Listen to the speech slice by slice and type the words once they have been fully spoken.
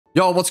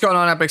Yo, what's going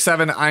on, Epic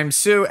 7? I'm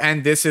Sue,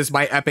 and this is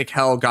my Epic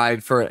Hell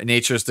guide for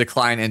Nature's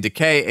Decline and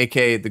Decay,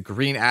 aka the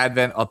Green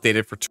Advent,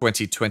 updated for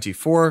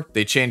 2024.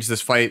 They changed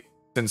this fight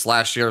since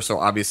last year, so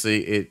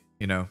obviously it,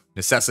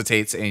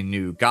 necessitates a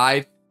new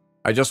guide.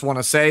 I just want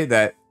to say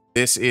that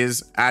this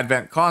is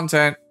Advent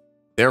content,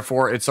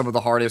 therefore it's some of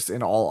the hardest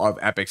in all of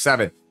Epic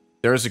 7.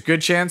 There is a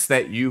good chance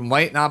that you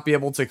might not be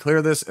able to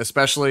clear this,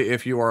 especially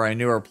if you are a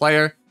newer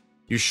player.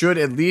 You should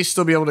at least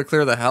still be able to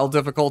clear the Hell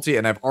difficulty,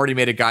 and I've already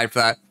made a guide for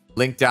that.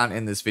 Link down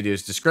in this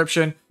video's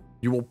description.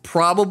 You will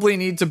probably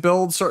need to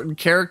build certain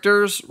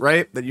characters,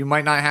 right, that you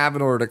might not have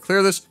in order to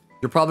clear this.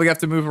 You'll probably have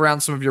to move around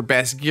some of your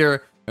best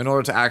gear in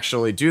order to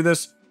actually do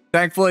this.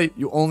 Thankfully,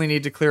 you only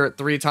need to clear it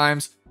 3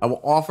 times. I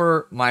will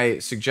offer my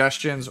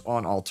suggestions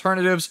on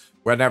alternatives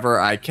whenever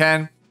I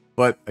can.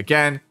 But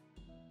again,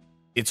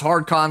 it's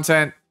hard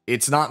content.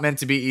 It's not meant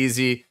to be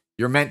easy.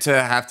 You're meant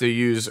to have to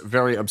use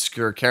very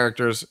obscure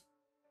characters.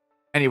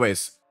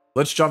 Anyways,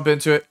 let's jump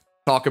into it.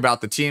 Talk about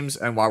the teams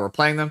and why we're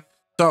playing them.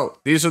 So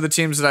these are the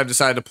teams that I've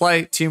decided to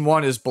play. Team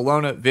 1 is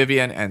Bellona,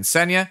 Vivian, and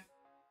Senya.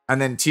 And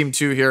then Team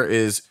 2 here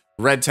is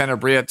Red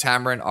Tenebria,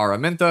 Tamarin,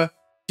 Aramintha.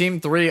 Team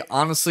 3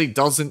 honestly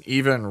doesn't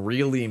even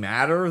really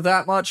matter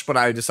that much, but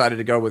I decided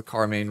to go with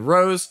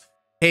Carmainerose,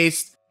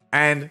 Haste,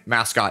 and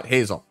Mascot,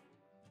 Hazel.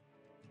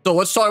 So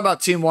let's talk about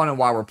Team 1 and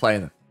why we're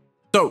playing them.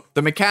 So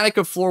the mechanic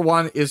of floor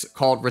 1 is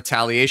called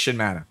Retaliation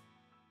Mana.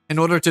 In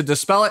order to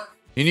dispel it,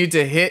 you need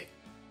to hit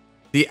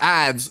the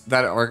ads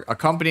that are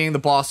accompanying the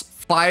boss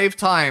 5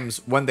 times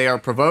when they are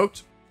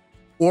provoked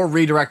or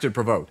redirected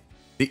provoked.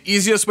 The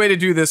easiest way to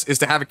do this is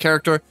to have a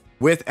character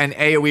with an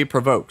AoE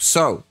provoke.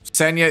 So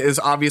Senya is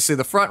obviously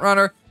the front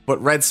runner,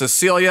 but Red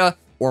Cecilia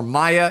or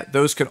Maya,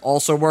 those can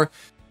also work.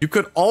 You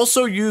could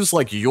also use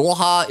like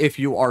Yulha if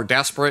you are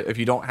desperate, if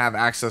you don't have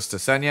access to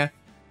Senya.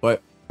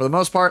 But for the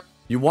most part,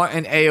 you want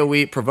an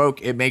AoE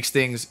provoke. It makes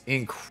things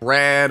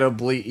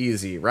incredibly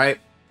easy, right?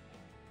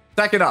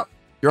 Second up,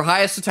 your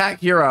highest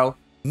attack hero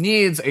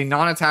needs a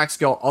non-attack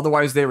skill,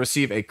 otherwise they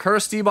receive a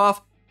curse debuff,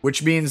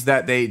 which means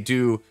that they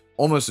do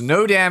almost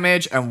no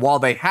damage, and while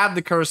they have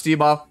the curse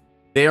debuff,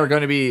 they are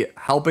going to be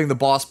helping the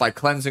boss by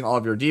cleansing all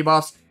of your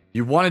debuffs.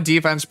 You want a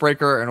defense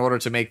breaker in order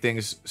to make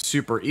things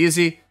super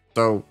easy,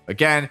 so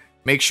again,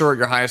 make sure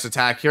your highest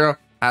attack hero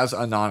has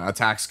a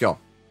non-attack skill.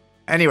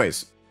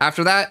 Anyways,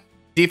 after that,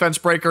 defense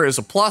breaker is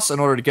a plus in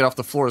order to get off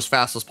the floor as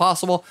fast as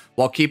possible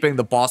while keeping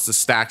the boss's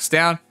stacks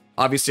down.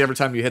 Obviously, every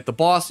time you hit the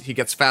boss, he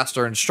gets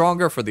faster and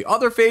stronger for the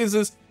other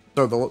phases,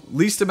 so the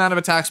least amount of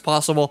attacks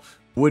possible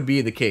would be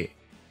the key.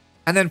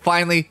 And then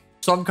finally,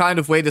 some kind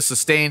of way to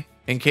sustain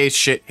in case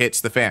shit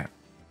hits the fan.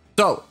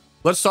 So,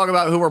 let's talk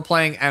about who we're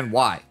playing and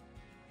why.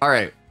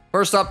 Alright,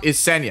 first up is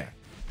Senya.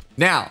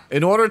 Now,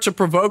 in order to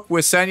provoke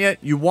with Senya,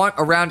 you want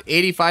around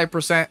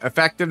 85%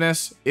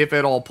 effectiveness, if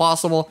at all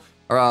possible.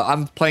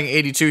 I'm playing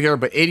 82 here,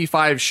 but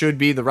 85 should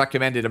be the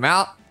recommended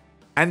amount.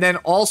 And then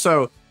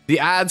also, the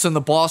ads and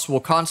the boss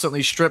will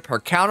constantly strip her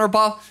counter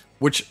buff,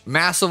 which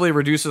massively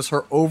reduces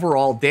her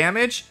overall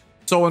damage.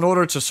 So in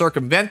order to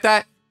circumvent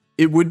that,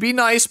 it would be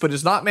nice, but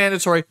it's not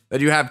mandatory, that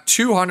you have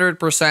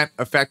 200%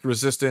 effect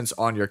resistance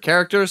on your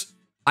characters.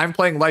 I'm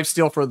playing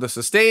Lifesteal for the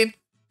sustain.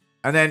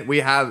 And then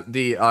we have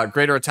the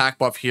greater attack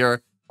buff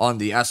here on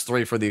the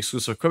S3 for the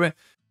exclusive equipment.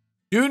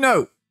 Do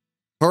note,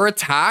 her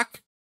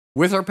attack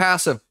with her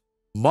passive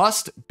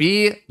must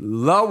be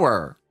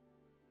lower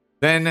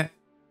than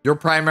your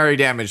primary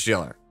damage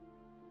dealer.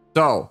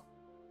 So,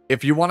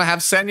 if you want to have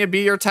Senya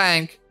be your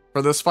tank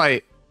for this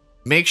fight,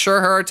 make sure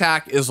her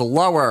attack is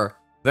lower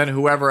than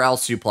whoever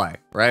else you play,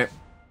 right?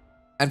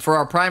 And for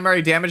our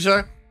primary damage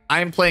dealer,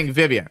 I'm playing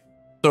Vivian.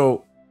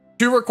 So,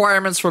 2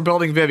 requirements for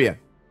building Vivian.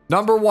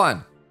 Number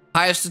 1,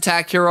 highest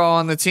attack hero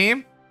on the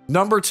team.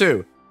 Number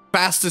 2,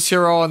 fastest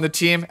hero on the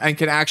team and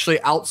can actually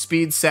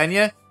outspeed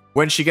Senya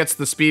when she gets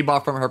the speed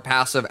buff from her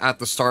passive at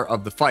the start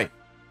of the fight.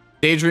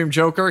 Daydream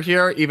Joker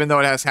here, even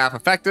though it has half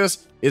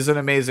effectiveness, is an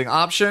amazing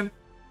option.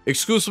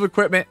 Exclusive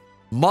equipment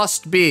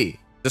must be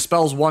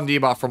dispels 1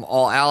 debuff from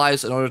all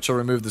allies in order to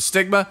remove the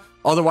stigma.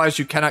 Otherwise,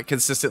 you cannot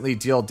consistently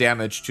deal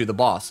damage to the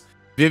boss.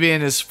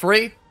 Vivian is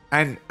free,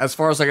 and as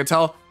far as I can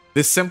tell,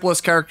 the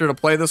simplest character to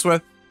play this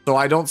with, so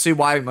I don't see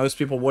why most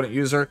people wouldn't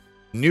use her.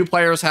 New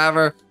players have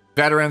her.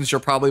 Veterans, you're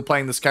probably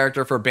playing this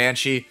character for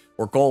Banshee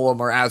or Golem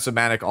or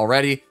Asthmatic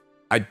already.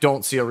 I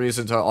don't see a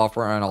reason to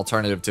offer an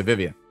alternative to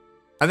Vivian.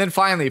 And then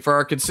finally, for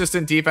our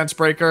consistent defense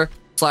breaker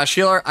 /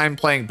 healer, I'm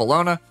playing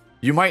Bellona.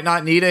 You might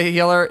not need a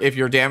healer if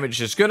your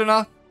damage is good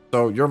enough,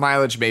 so your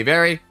mileage may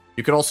vary.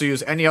 You could also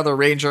use any other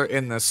ranger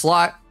in this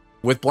slot.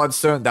 With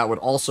Bloodstone, that would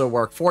also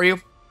work for you.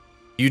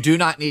 You do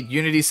not need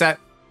Unity set.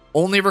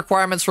 Only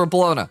requirements for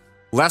Bellona: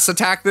 less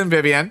attack than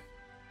Vivian,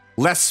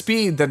 less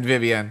speed than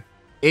Vivian,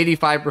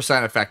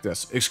 85%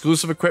 effectiveness.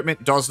 Exclusive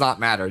equipment does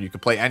not matter. You can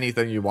play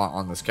anything you want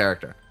on this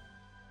character.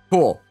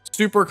 Cool.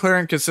 Super clear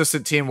and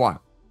consistent Team 1.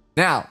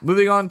 Now,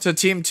 moving on to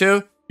Team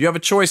 2, you have a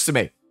choice to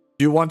make.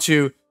 Do you want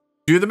to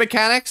do the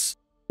mechanics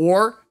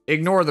or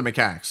ignore the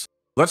mechanics?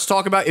 Let's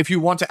talk about if you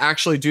want to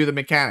actually do the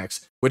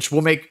mechanics, which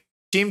will make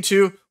Team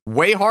 2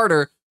 way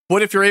harder,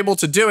 but if you're able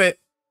to do it,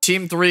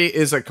 Team 3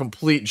 is a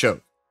complete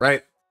joke,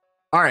 right?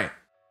 All right.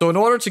 So in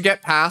order to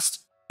get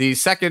past the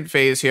second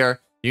phase here,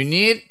 you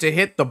need to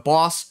hit the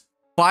boss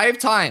 5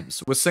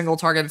 times with single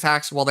target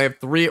attacks while they have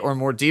 3 or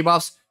more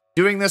debuffs.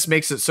 Doing this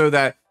makes it so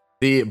that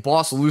the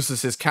boss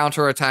loses his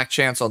counter attack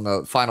chance on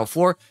the final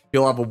floor.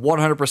 You'll have a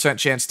 100%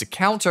 chance to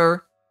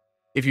counter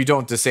if you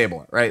don't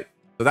disable it, right?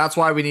 So that's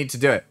why we need to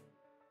do it.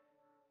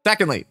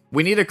 Secondly,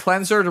 we need a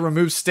cleanser to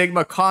remove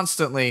stigma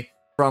constantly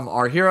from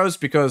our heroes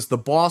because the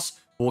boss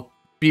will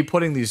be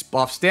putting these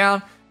buffs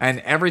down, and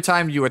every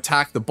time you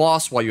attack the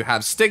boss while you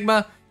have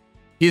stigma,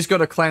 he's going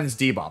to cleanse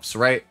debuffs,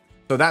 right?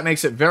 So that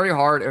makes it very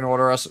hard in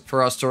order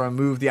for us to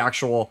remove the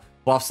actual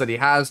buffs that he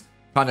has,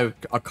 kind of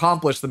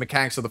accomplish the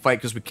mechanics of the fight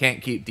because we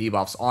can't keep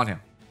debuffs on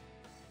him.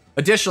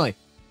 Additionally,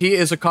 he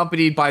is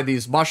accompanied by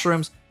these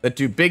mushrooms that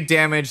do big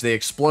damage. They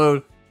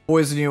explode,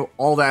 poison you,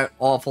 all that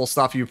awful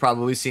stuff you've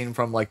probably seen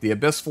from like the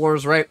Abyss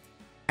floors, right?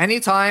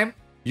 Anytime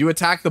you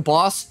attack the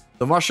boss,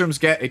 the mushrooms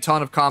get a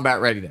ton of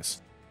combat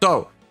readiness.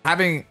 So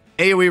having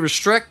AoE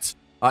restrict,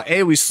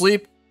 AoE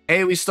sleep,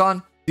 AoE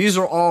stun, these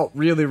are all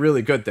really,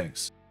 really good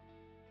things.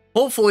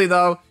 Hopefully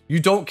though, you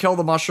don't kill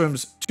the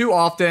mushrooms too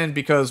often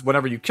because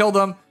whenever you kill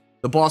them,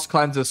 the boss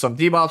cleanses some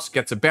debuffs,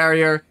 gets a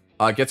barrier,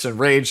 gets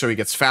enraged so he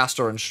gets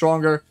faster and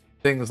stronger,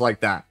 things like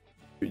that.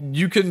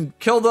 You can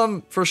kill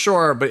them for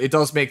sure, but it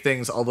does make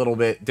things a little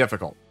bit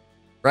difficult,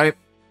 right?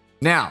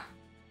 Now,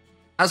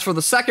 as for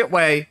the second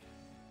way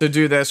to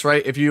do this,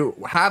 right, if you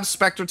have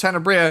Specter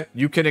Tenebria,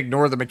 you can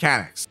ignore the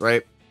mechanics,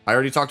 right? I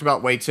already talked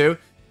about way 2.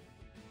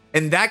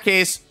 In that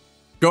case,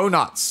 go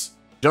nuts.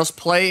 Just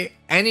play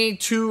any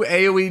 2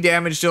 AoE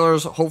damage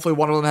dealers. Hopefully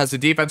one of them has a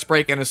defense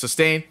break and a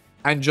sustain,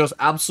 and just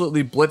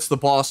absolutely blitz the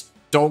boss.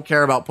 Don't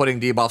care about putting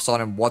debuffs on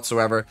him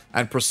whatsoever,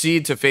 and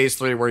proceed to phase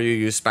 3 where you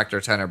use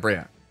Specter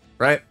Tenebria,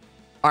 right?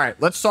 All right,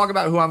 let's talk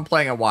about who I'm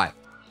playing and why.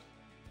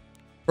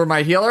 For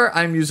my healer,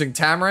 I'm using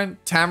Tamarin.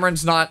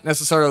 Tamarin's not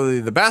necessarily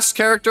the best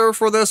character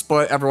for this,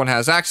 but everyone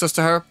has access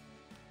to her.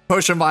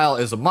 Potion Vial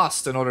is a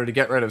must in order to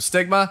get rid of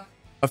stigma.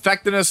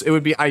 Effectiveness, it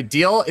would be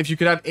ideal if you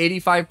could have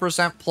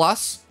 85%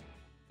 plus,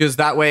 because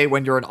that way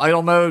when you're in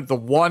idle mode, the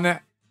one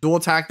dual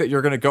attack that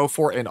you're going to go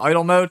for in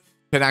idle mode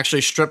can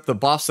actually strip the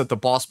buffs that the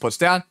boss puts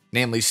down,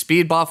 namely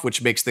speed buff,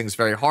 which makes things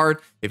very hard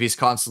if he's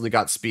constantly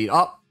got speed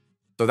up.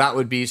 So that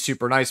would be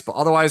super nice, but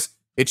otherwise,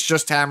 it's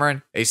just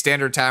Tamarin. A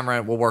standard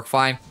Tamarin will work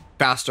fine.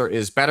 Faster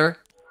is better.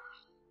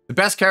 The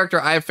best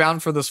character I have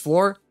found for this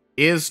floor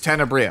is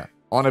Tenebria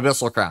on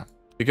Abyssal Crown,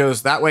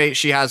 because that way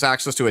she has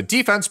access to a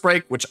defense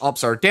break, which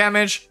ups our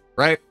damage,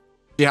 right?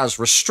 She has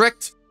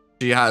restrict,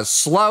 she has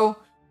slow,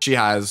 she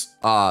has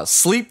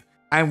sleep,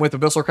 and with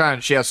Abyssal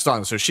Crown, she has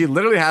stun. So she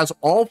literally has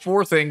all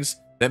 4 things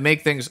that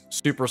make things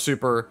super,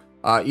 super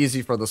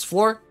easy for this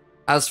floor.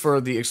 As for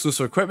the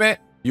exclusive equipment,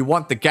 you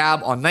want the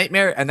Gab on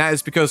Nightmare, and that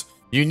is because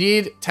you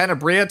need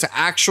Tenebria to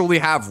actually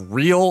have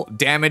real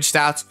damage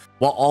stats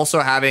while also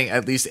having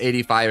at least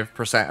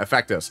 85%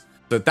 effectiveness.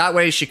 So that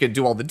way she can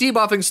do all the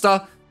debuffing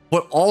stuff,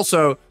 but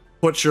also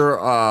put your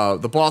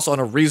the boss on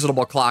a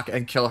reasonable clock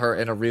and kill her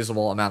in a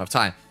reasonable amount of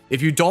time.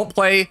 If you don't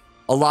play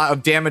a lot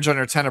of damage on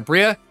your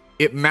Tenebria,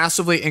 it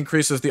massively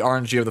increases the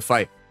RNG of the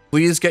fight.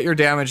 Please get your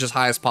damage as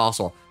high as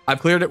possible. I've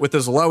cleared it with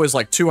as low as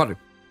like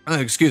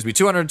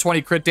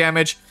 220 crit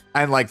damage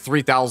and like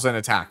 3,000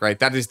 attack, right?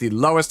 That is the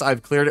lowest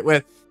I've cleared it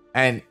with,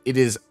 and it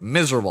is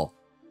miserable.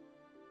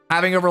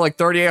 Having over like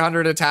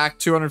 3,800 attack,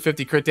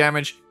 250 crit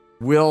damage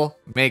will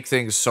make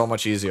things so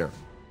much easier.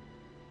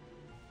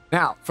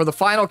 Now, for the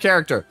final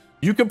character,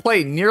 you can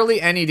play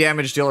nearly any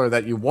damage dealer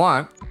that you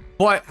want,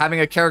 but having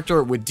a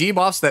character with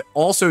debuffs that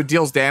also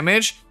deals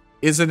damage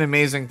is an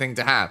amazing thing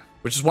to have,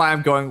 which is why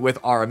I'm going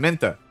with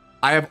Aramintha.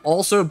 I have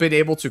also been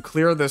able to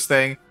clear this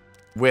thing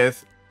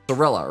with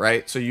Serila,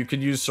 right? So you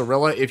can use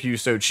Serila if you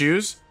so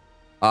choose.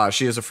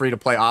 She is a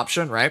free-to-play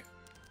option, right?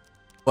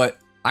 But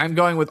I'm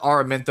going with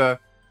Aramintha,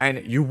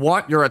 and you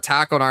want your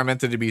attack on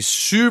Aramintha to be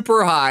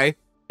super high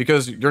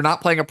because you're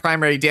not playing a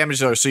primary damage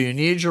dealer, so you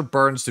need your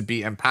burns to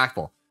be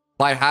impactful.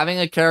 By having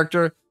a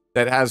character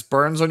that has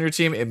burns on your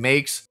team, it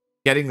makes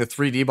getting the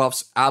 3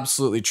 debuffs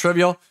absolutely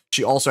trivial.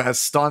 She also has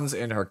stuns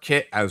in her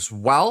kit as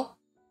well,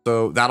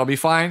 so that'll be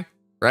fine,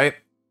 right?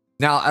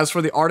 Now, as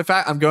for the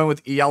artifact, I'm going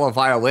with Yulha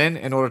Violin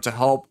in order to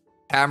help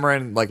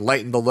Tamarin like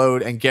lighten the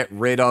load and get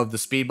rid of the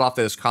speed buff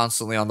that is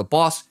constantly on the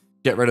boss,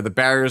 get rid of the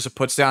barriers it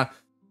puts down.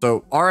 So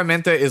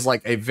Aramintha is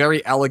like a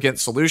very elegant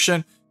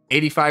solution.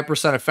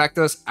 85%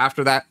 effectiveness.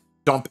 After that,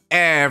 dump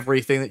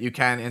everything that you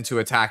can into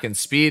attack and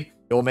speed.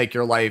 It will make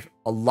your life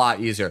a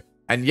lot easier.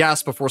 And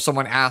yes, before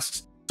someone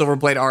asks,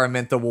 Silverblade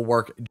Aramintha will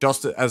work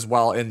just as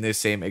well in this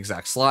same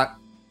exact slot.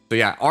 So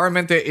yeah,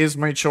 Aramintha is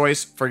my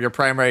choice for your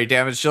primary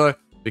damage dealer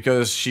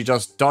because she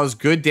just does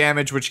good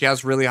damage, which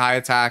has really high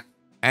attack,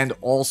 and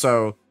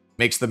also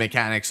makes the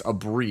mechanics a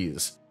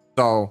breeze.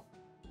 So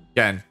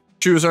again,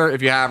 choose her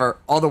if you have her.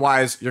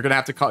 Otherwise, you're going to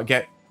have to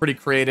get pretty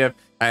creative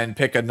and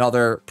pick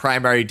another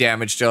primary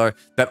damage dealer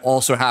that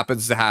also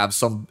happens to have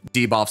some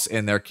debuffs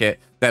in their kit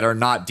that are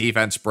not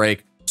defense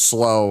break,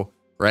 slow,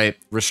 right,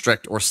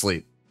 restrict, or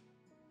sleep.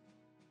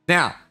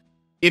 Now,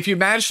 if you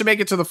manage to make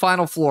it to the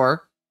final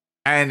floor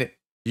and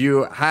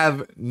you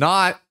have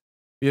not,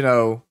 you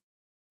know,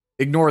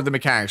 ignored the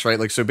mechanics, right?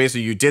 Like, so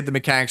basically you did the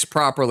mechanics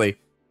properly,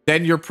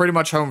 then you're pretty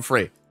much home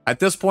free. At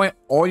this point,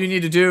 all you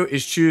need to do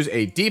is choose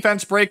a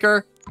defense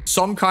breaker,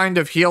 some kind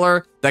of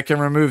healer that can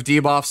remove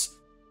debuffs,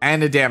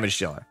 and a damage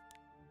dealer.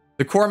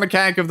 The core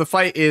mechanic of the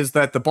fight is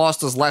that the boss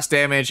does less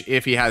damage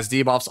if he has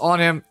debuffs on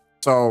him.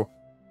 So,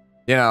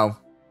 you know,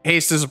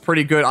 Haste is a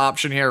pretty good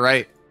option here,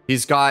 right?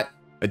 He's got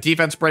a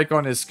defense break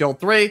on his skill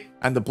 3,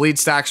 and the bleed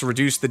stacks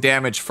reduce the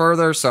damage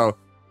further, so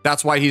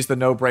that's why he's the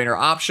no-brainer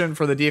option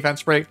for the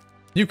defense break.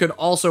 You can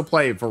also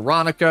play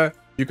Veronica,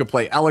 you could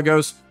play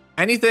Elagos,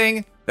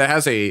 anything that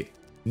has a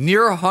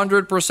near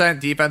 100%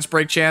 defense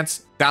break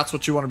chance, that's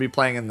what you want to be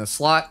playing in this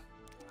slot.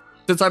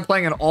 Since I'm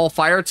playing an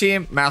all-fire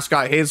team,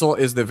 Mascot Hazel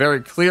is the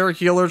very clear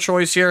healer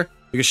choice here,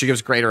 because she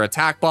gives greater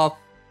attack buff,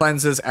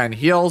 cleanses, and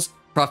heals.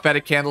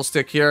 Prophetic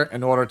Candlestick here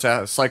in order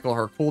to cycle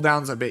her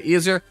cooldowns a bit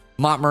easier.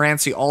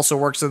 Montmorency also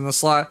works in the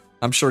slot.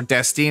 I'm sure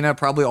Destina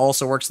probably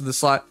also works in the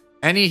slot.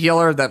 Any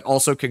healer that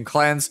also can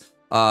cleanse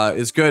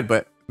is good,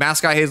 but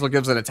Mascot Hazel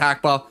gives an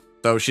attack buff,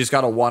 so she's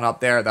got a 1 up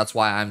there. That's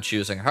why I'm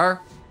choosing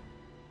her.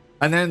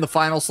 And then in the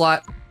final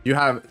slot, you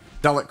have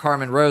Zealot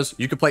Carmainerose.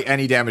 You could play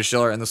any damage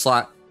dealer in the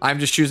slot. I'm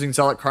just choosing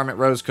Zealot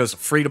Carmainerose because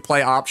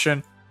free-to-play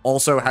option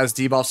also has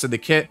debuffs in the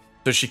kit,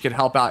 so she can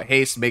help out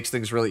Haste, makes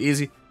things really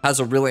easy. Has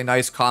a really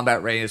nice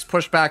combat readiness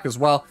pushback as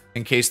well,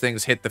 in case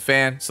things hit the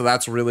fan, so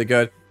that's really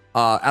good.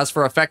 As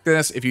for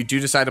effectiveness, if you do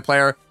decide to play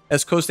her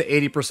as close to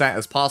 80%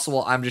 as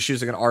possible, I'm just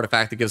using an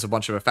artifact that gives a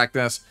bunch of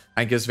effectiveness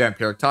and gives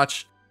Vampiric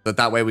Touch, so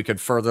that way we could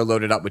further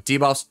load it up with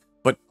debuffs.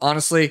 But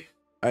honestly,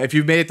 if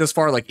you've made it this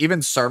far, like even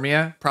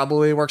Senya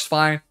probably works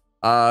fine.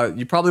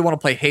 You probably want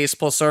to play Haste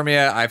plus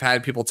Senya. I've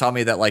had people tell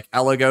me that like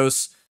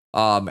Elagos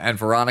and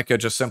Veronica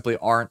just simply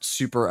aren't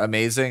super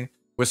amazing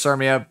with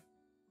Senya.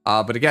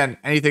 But again,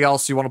 anything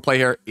else you want to play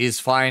here is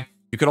fine.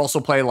 You could also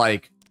play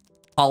like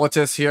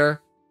Politis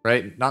here,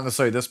 right? Not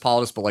necessarily this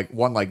Politis, but like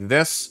one like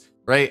this,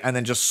 right? And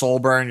then just soul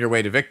burn your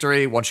way to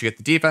victory once you get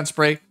the defense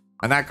break.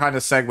 And that kind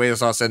of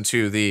segues us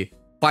into the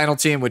final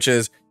team, which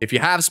is if you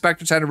have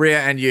Specter Tenebria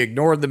and you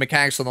ignored the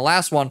mechanics on the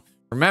last one,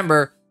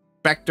 remember,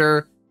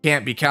 Specter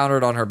can't be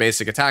countered on her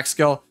basic attack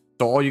skill.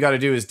 So all you got to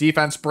do is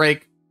defense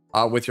break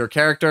with your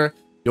character.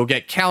 You'll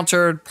get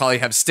countered, probably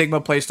have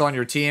stigma placed on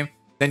your team.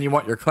 Then you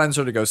want your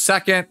cleanser to go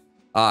second,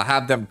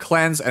 have them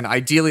cleanse, and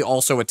ideally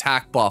also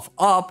attack buff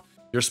up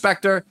your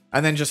Specter,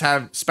 and then just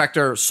have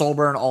Specter soul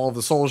burn all of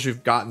the souls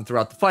you've gotten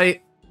throughout the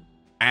fight,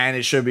 and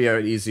it should be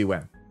an easy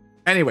win.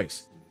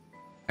 Anyways,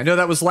 I know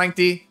that was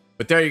lengthy,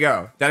 but there you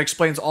go. That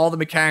explains all the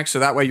mechanics, so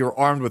that way you're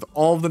armed with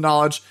all of the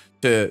knowledge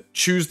to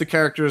choose the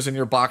characters in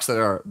your box that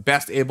are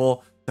best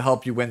able to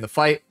help you win the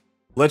fight.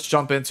 Let's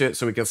jump into it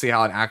so we can see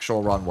how an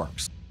actual run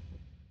works.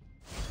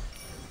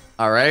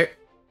 All right.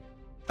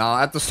 Now,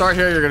 at the start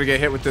here, you're going to get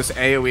hit with this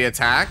AoE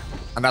attack,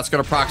 and that's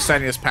going to proc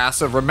Senya's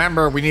passive.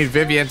 Remember, we need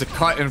Vivian to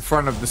cut in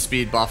front of the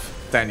speed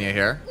buff Senya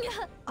here.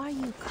 Are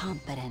you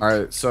competent? All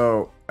right,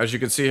 so as you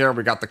can see here,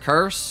 we got the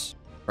curse,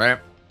 right?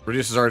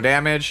 Reduces our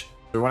damage.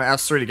 We want to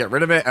S3 to get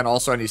rid of it, and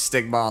also any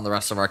stigma on the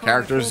rest of our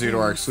characters due to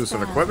our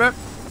exclusive equipment.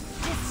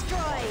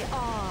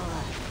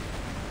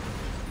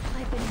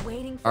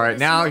 All right,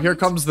 now here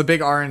comes the big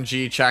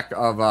RNG check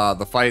of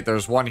the fight.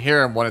 There's one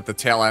here and one at the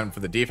tail end for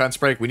the defense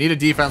break. We need a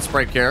defense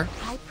break here.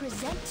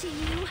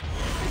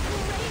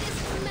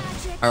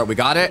 All right, we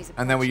got it.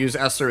 And then we use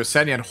S3 with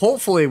Senya. And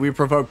hopefully we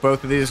provoke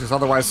both of these, because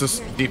otherwise this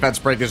defense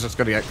break is just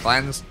going to get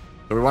cleansed.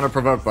 So we want to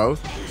provoke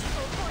both.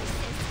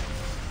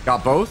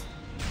 Got both.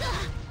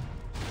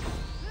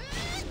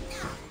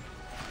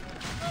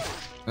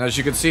 And as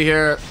you can see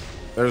here,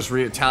 there's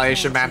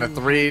retaliation mana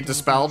 3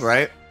 dispelled,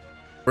 right?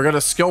 We're going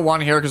to skill 1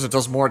 here because it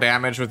does more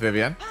damage with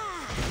Vivian.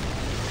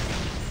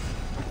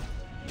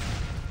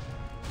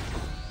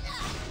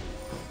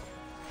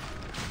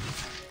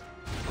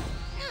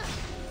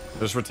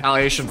 There's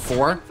retaliation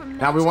 4.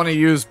 Now we want to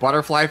use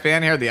Butterfly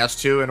Fan here, the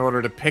S2, in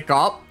order to pick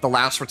up the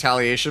last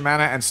retaliation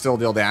mana and still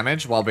deal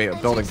damage while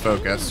building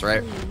focus,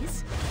 right?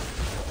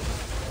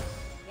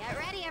 Get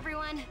ready,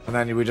 everyone. And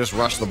then we just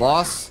rush the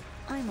boss.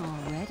 I'm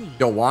all ready.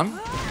 Skill 1.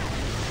 I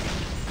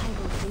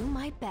will do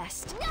my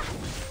best.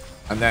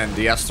 And then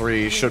the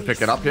S3 should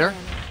pick it up here.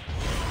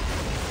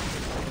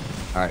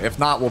 All right, if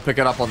not, we'll pick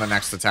it up on the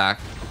next attack.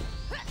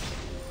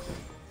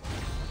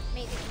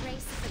 May the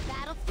grace of the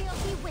battlefield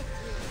be with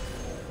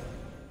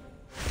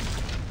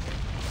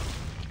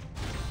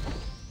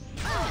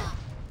you.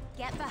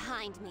 Get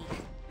behind me.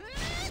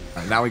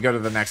 All right, now we go to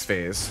the next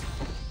phase.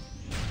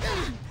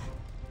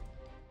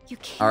 You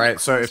can't. All right,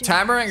 so if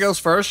Tamarin goes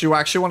first, you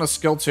actually want to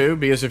skill 2,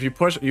 because if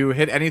you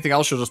hit anything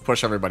else, you'll just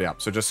push everybody up.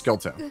 So just skill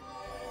 2.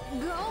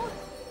 Go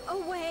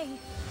away.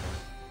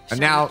 And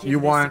now you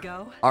want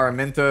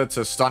Aramintha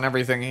to stun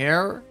everything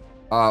here,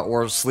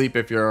 or sleep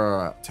if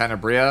you're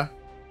Tenebria.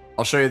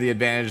 I'll show you the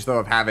advantage, though,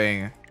 of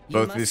having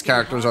both of these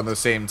characters on the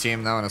same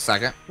team, though, in a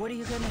second. What are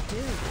you gonna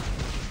do?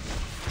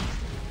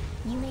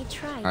 You may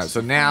try. All right, so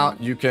now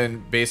you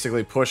can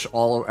basically push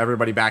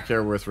everybody back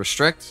here with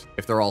Restrict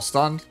if they're all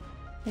stunned.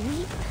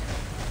 Weep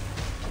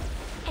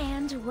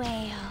and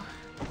wail.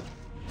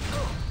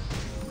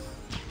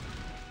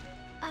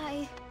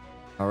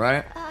 All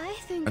right. I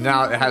think. And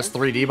now it has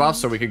 3 debuffs,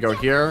 so we could go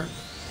here.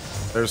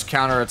 There's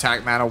counter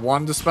attack mana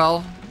 1 to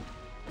spell.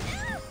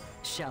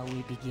 Shall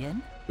we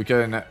begin? We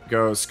can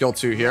go skill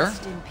 2 here.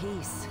 Rest in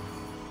peace.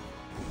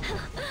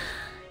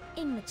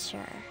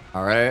 Immature.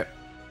 All right.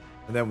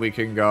 And then we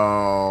can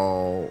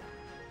go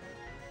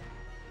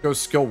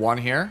skill 1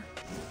 here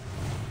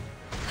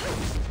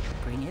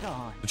Bring it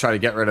on. to try to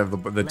get rid of the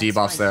Let's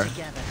debuffs fight there.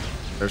 together.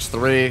 There's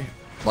 3.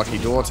 Lucky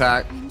dual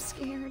attack. I'm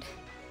scared.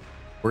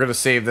 We're going to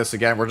save this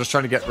again. We're just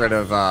trying to get rid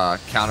of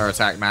counter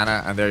attack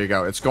mana. And there you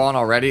go. It's gone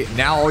already.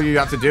 Now all you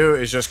have to do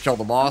is just kill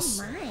the boss.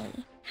 My.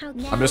 How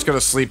I'm just going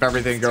to sleep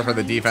everything, go for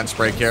the defense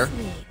break here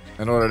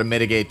in order to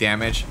mitigate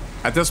damage.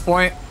 At this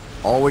point,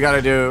 all we got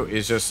to do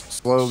is just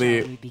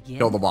slowly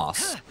kill the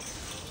boss.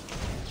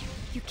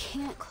 You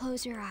can't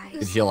close your eyes. You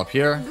can heal up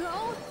here.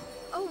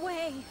 Go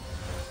away.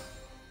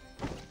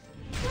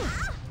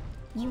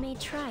 You may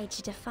try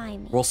to defy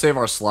me. We'll save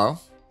our slow.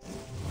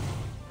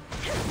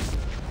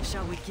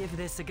 Shall we give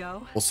this a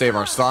go? We'll save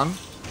our stun.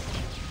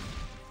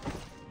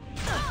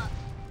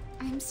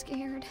 I'm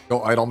scared.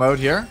 Go idle mode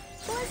here.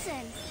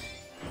 Listen.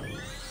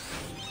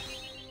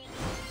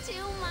 To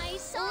my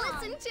song.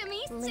 Listen to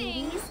me sing.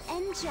 Ladies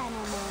and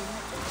gentlemen,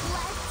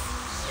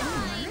 let's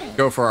shine.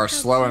 Go for our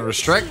slow and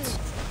restrict.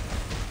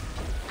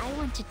 I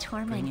want to Bring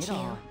torment it you.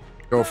 on.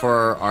 Go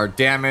for our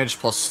damage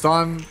plus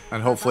stun.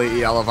 And hopefully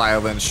Yellow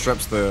Violin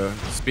strips the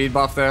speed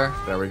buff there.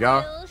 There we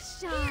go. Will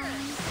shine.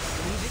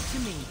 Leave it to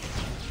me.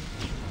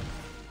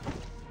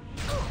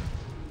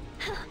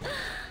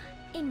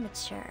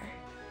 Immature.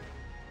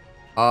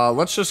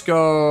 Let's just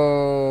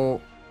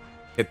go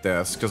hit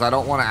this because I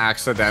don't want to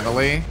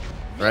accidentally,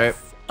 right?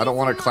 I don't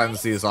want to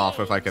cleanse these off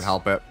if I can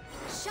help it.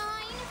 Shine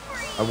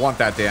free. I want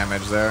that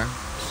damage there.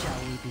 Shall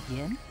we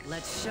begin?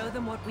 Let's show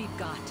them what we've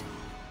got.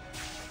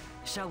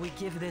 Shall we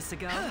give this a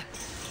go?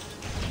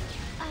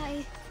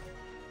 I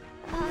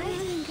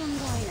think I'm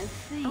going to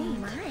faint. Oh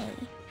my,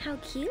 how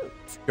cute.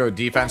 Go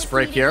defense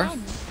break here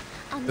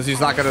because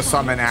he's not going to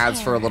summon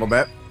ads for a little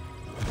bit.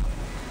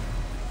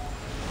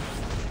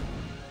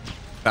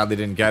 Sadly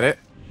didn't get it.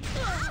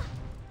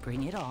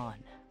 Bring it on.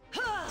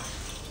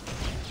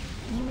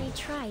 You may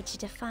try to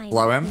defy me.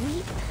 Blow him.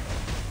 Weep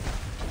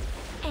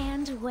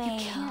and wail. You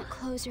can't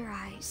close your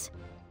eyes.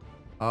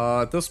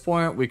 At this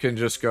point, we can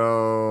just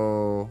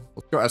go...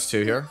 Let's go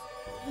S2 here.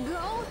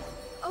 Go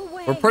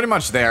away. We're pretty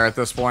much there at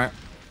this point.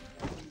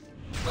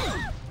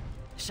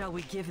 Shall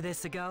we give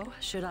this a go?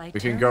 Should I? We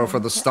can go for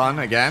the stun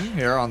again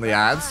here on the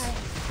ads.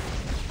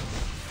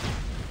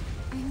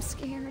 I'm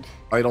scared.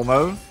 Idle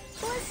mode.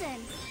 Listen.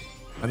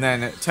 And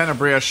then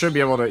Tenebria should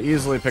be able to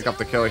easily pick up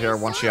the kill here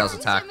once she has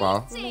attack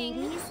bow.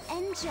 Ladies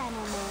and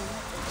gentlemen,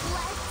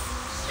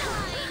 let's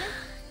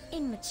shine.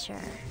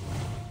 Immature.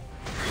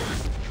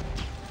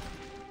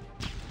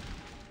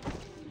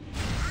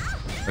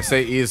 I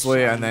say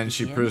easily, and then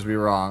she proves me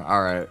wrong.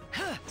 All right.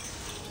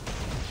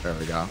 There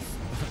we go.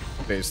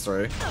 Phase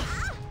 3.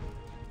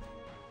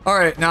 All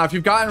right, now if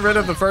you've gotten rid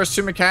of the first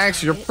 2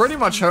 mechanics, you're pretty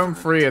much home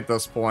free at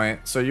this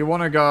point. So you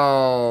want to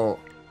go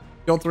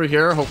kill 3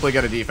 here, hopefully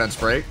get a defense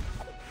break.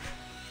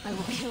 I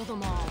will kill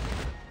them all.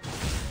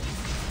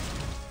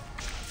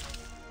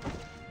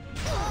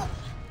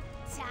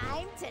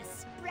 Time to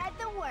spread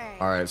the word.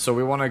 All right, so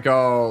we want to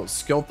go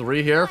skill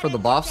 3 here for the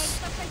buffs.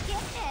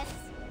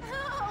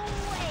 Oh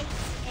wait,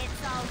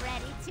 it's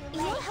already too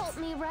late. You'll help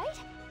me, right?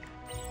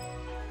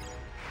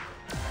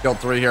 Skill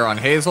 3 here on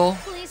Hazel.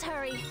 Please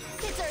hurry.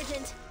 It's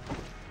urgent.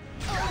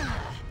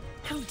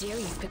 How dare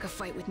you pick a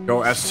fight with me?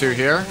 Go S2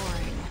 here.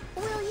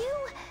 Will you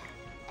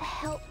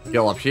help me?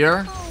 Heal up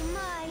here. Oh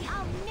my,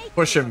 I'll make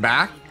Push him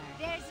back.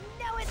 There's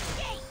no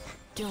escape.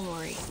 Don't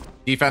worry.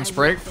 Defense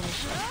break.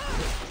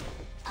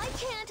 I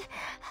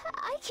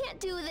can't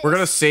do this. We're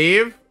going to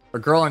save a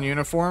girl in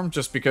uniform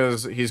just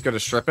because he's going to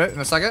strip it in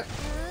a second.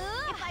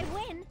 If I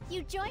win,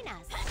 you join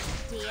us.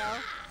 Deal?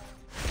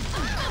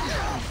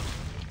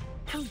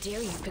 How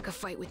dare you pick a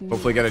fight with me?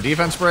 Hopefully get a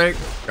defense break.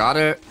 Got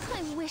it.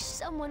 I wish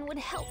someone would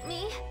help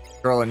me.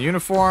 Girl in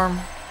uniform.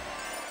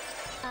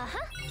 Uh-huh.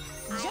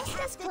 Just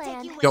as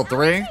planned. Kill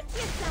 3. You're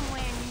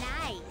somewhere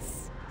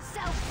nice.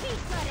 So be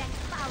good and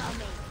follow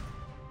me.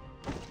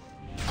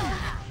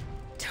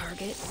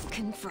 Target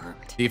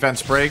confirmed.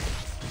 Defense break.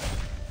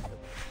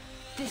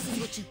 This is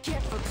what you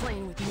get for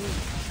playing with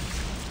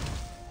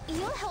me.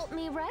 You'll help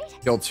me, right?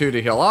 Kill 2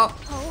 to heal up.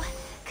 Oh,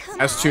 come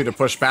S2 on. to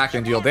push back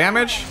and deal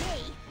damage.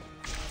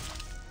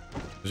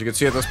 As you can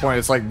see at this point,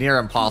 it's like near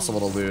impossible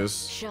to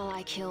lose. Shall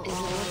I kill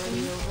all of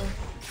you?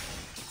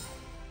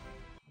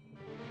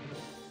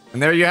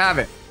 And there you have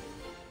it.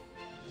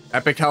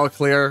 Epic Hell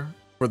clear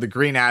for the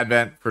Green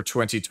Advent for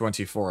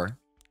 2024.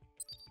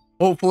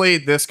 Hopefully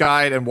this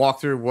guide and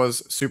walkthrough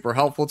was super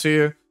helpful to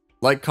you.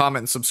 Like,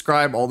 comment, and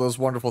subscribe. All those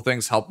wonderful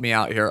things help me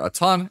out here a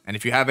ton. And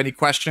if you have any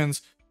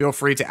questions, feel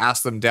free to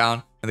ask them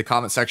down in the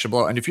comment section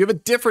below. And if you have a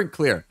different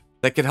clear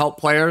that could help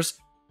players,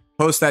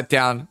 post that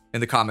down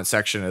in the comment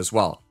section as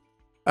well.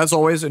 As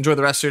always, enjoy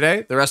the rest of your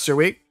day, the rest of your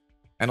week,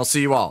 and I'll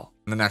see you all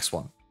in the next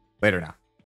one. Later now.